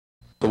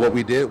So what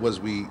we did was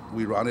we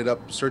rounded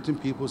up certain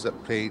people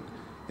that played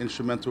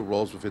instrumental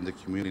roles within the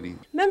community.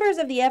 Members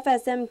of the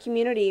FSM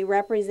community,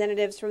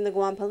 representatives from the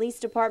Guam Police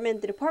Department,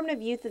 the Department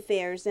of Youth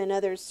Affairs, and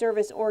other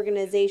service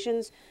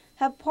organizations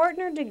have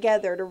partnered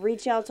together to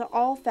reach out to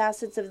all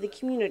facets of the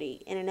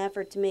community in an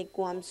effort to make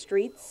Guam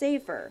streets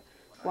safer.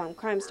 Guam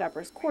Crime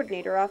Stoppers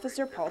Coordinator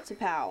Officer Paul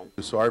Tapau.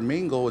 So our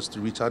main goal is to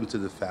reach out into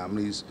the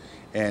families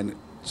and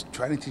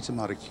try to teach them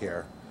how to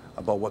care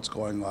about what's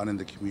going on in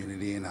the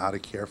community and how to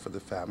care for the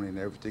family and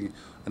everything,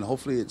 and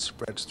hopefully it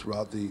spreads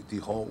throughout the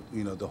whole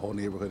the whole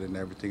neighborhood and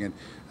everything,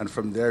 and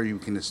from there you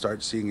can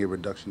start seeing a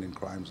reduction in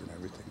crimes and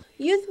everything.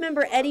 Youth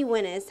member Eddie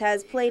Winnis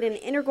has played an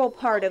integral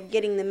part of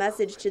getting the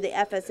message to the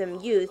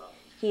FSM youth.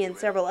 He and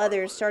several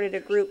others started a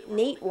group,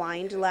 Nate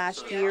Wind,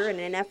 last year in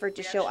an effort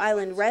to show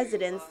island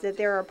residents that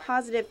there are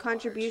positive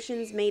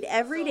contributions made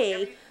every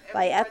day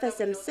by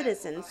FSM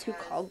citizens who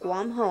call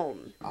Guam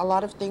home. A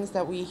lot of things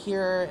that we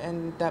hear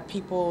and that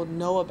people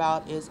know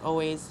about is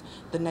always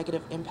the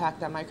negative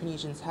impact that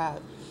Micronesians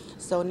have.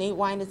 So Nate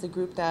Wind is a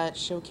group that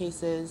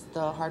showcases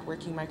the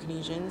hardworking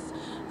Micronesians,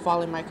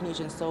 fallen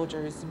Micronesian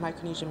soldiers,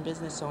 Micronesian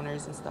business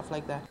owners, and stuff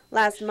like that.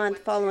 Last month,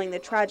 following the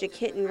tragic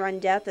hit-and-run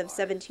death of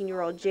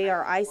 17-year-old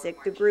J.R.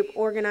 Isaac, the group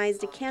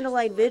organized a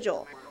candlelight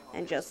vigil.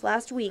 And just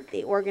last week,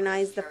 they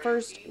organized the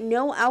first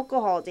No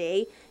Alcohol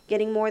Day,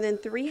 getting more than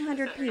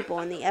 300 people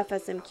in the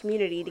FSM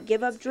community to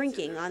give up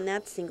drinking on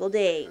that single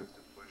day.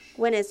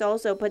 Winnis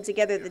also put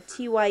together the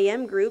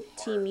TYM group,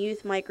 Team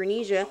Youth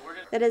Micronesia,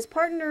 that has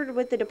partnered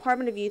with the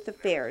Department of Youth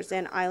Affairs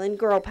and Island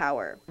Girl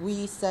Power.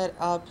 We set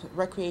up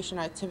recreation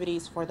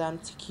activities for them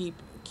to keep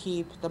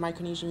the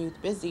Micronesian youth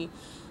busy,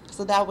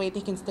 so that way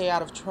they can stay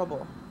out of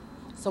trouble.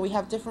 So we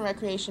have different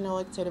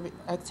recreational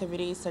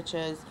activities such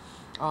as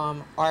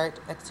art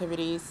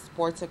activities,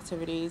 sports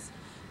activities.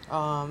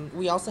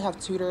 We also have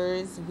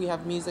tutors, we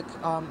have music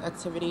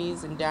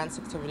activities and dance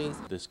activities.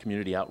 This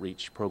community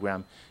outreach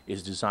program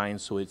is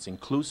designed so it's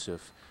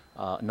inclusive,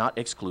 not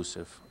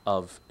exclusive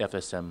of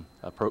FSM,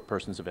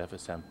 persons of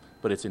FSM,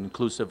 but it's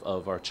inclusive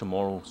of our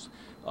Chamorros,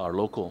 our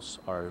locals,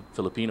 our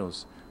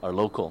Filipinos, our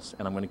locals,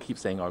 and I'm going to keep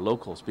saying our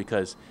locals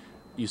because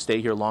you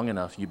stay here long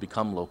enough, you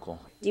become local.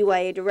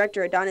 DYA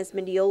Director Adonis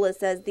Mendiola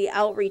says the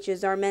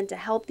outreaches are meant to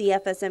help the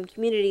FSM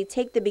community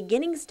take the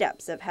beginning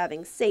steps of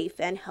having safe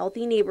and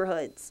healthy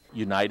neighborhoods.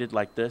 United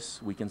like this,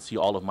 we can see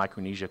all of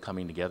Micronesia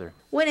coming together.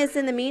 Winnis,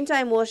 in the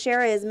meantime, will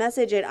share his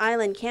message at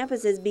island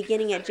campuses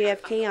beginning at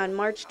JFK on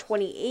March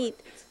 28th.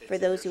 For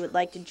those who would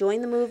like to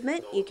join the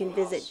movement, you can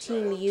visit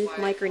Team Youth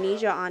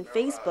Micronesia on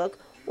Facebook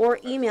or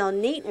email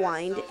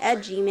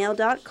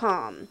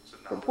natewind@gmail.com.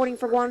 Reporting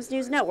for Guam's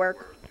News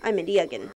Network, I'm Mindy Uggan.